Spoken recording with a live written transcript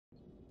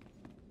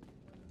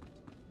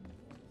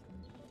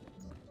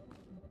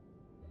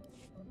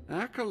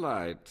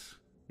Acolyte,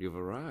 you've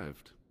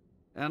arrived.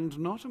 And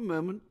not a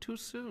moment too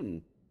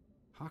soon.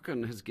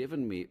 Hakan has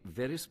given me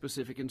very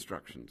specific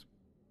instructions.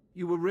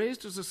 You were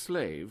raised as a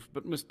slave,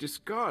 but must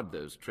discard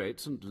those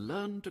traits and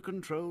learn to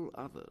control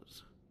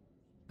others.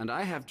 And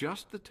I have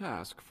just the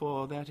task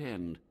for that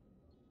end.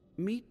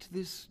 Meet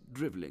this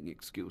driveling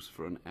excuse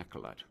for an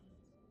acolyte.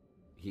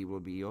 He will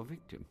be your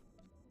victim.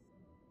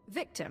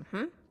 Victim,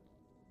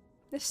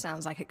 This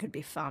sounds like it could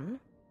be fun.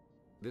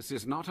 This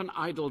is not an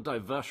idle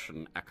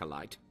diversion,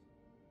 Acolyte.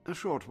 A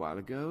short while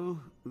ago,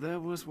 there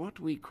was what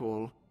we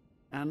call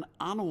an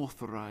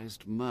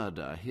unauthorized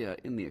murder here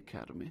in the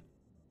Academy.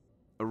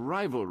 A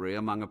rivalry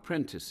among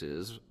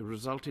apprentices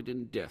resulted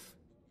in death.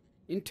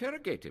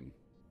 Interrogate him.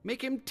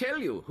 Make him tell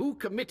you who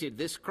committed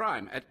this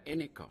crime at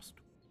any cost.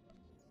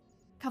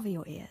 Cover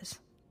your ears.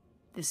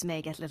 This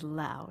may get a little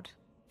loud.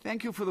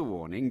 Thank you for the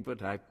warning,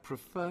 but I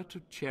prefer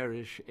to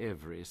cherish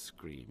every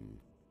scream.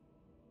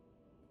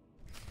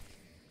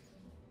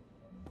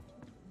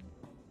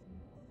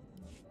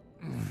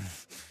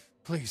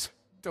 Please,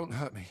 don't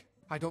hurt me.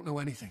 I don't know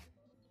anything.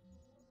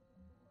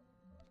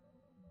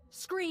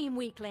 Scream,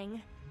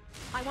 weakling.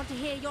 I want to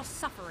hear your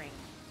suffering.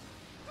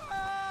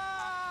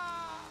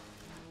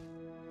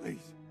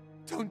 Please,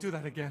 don't do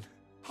that again.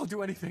 I'll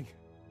do anything.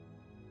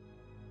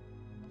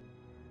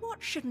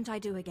 What shouldn't I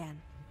do again?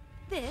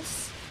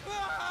 This?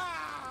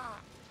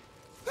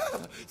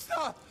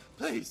 Stop!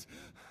 Please!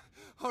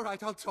 All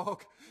right, I'll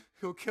talk.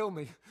 He'll kill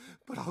me,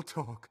 but I'll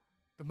talk.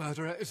 The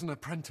murderer is an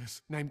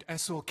apprentice named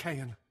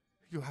SWTOR.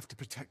 You have to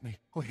protect me,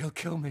 or he'll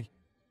kill me.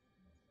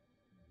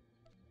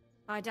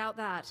 I doubt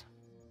that.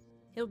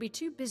 He'll be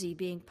too busy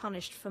being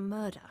punished for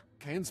murder.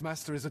 Kayan's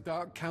master is a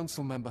Dark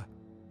Council member.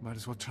 Might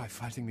as well try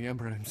fighting the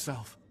Emperor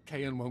himself.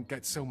 Kayan won't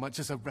get so much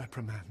as a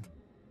reprimand.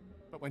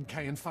 But when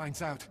Kayan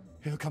finds out,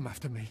 he'll come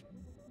after me.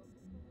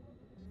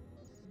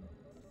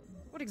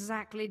 What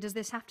exactly does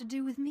this have to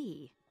do with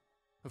me?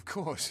 Of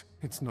course,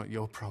 it's not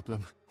your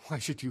problem. Why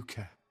should you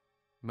care?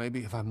 Maybe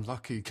if I'm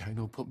lucky, Kayan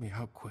will put me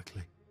out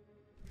quickly.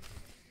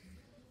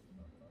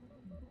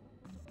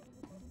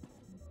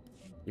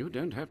 You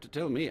don't have to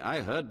tell me.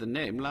 I heard the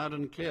name loud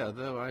and clear,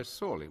 though I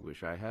sorely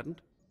wish I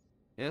hadn't.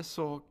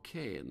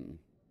 SWTOR.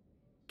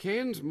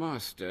 Kayan's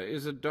master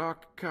is a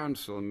Dark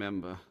Council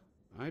member.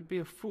 I'd be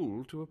a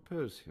fool to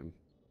oppose him.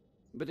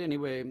 But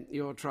anyway,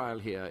 your trial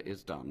here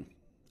is done.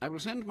 I will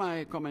send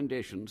my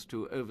commendations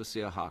to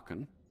Overseer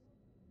Hakan.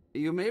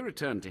 You may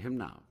return to him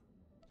now.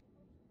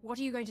 What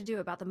are you going to do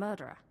about the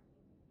murderer?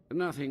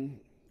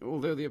 Nothing,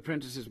 although the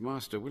apprentice's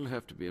master will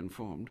have to be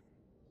informed.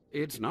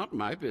 It's not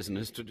my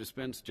business to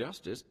dispense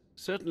justice,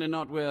 certainly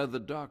not where the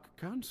Dark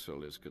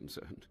Council is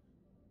concerned.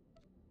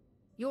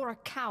 You're a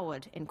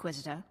coward,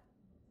 Inquisitor.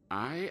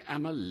 I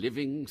am a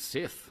living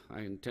Sith.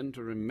 I intend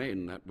to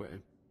remain that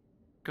way.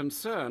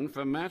 Concern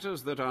for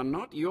matters that are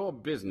not your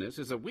business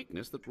is a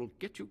weakness that will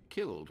get you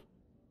killed.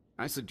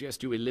 I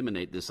suggest you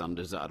eliminate this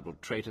undesirable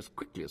trait as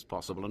quickly as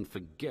possible and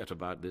forget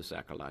about this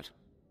acolyte.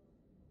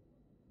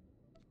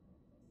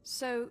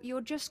 So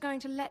you're just going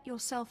to let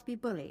yourself be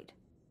bullied?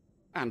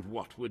 And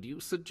what would you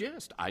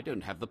suggest? I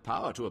don't have the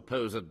power to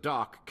oppose a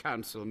Dark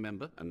Council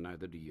member, and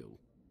neither do you.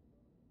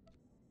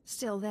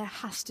 Still, there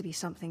has to be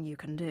something you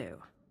can do.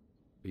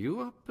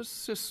 You are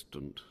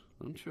persistent,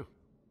 aren't you?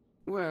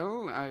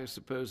 Well, I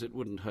suppose it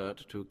wouldn't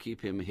hurt to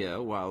keep him here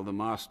while the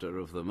master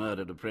of the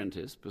murdered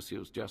apprentice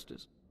pursues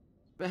justice.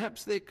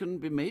 Perhaps they can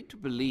be made to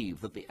believe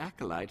that the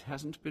Acolyte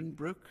hasn't been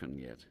broken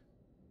yet.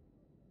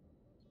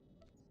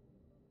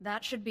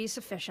 That should be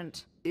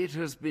sufficient. It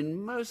has been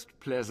most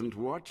pleasant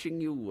watching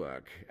you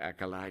work,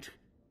 Acolyte.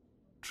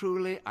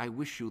 Truly, I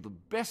wish you the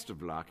best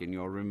of luck in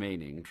your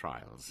remaining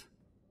trials.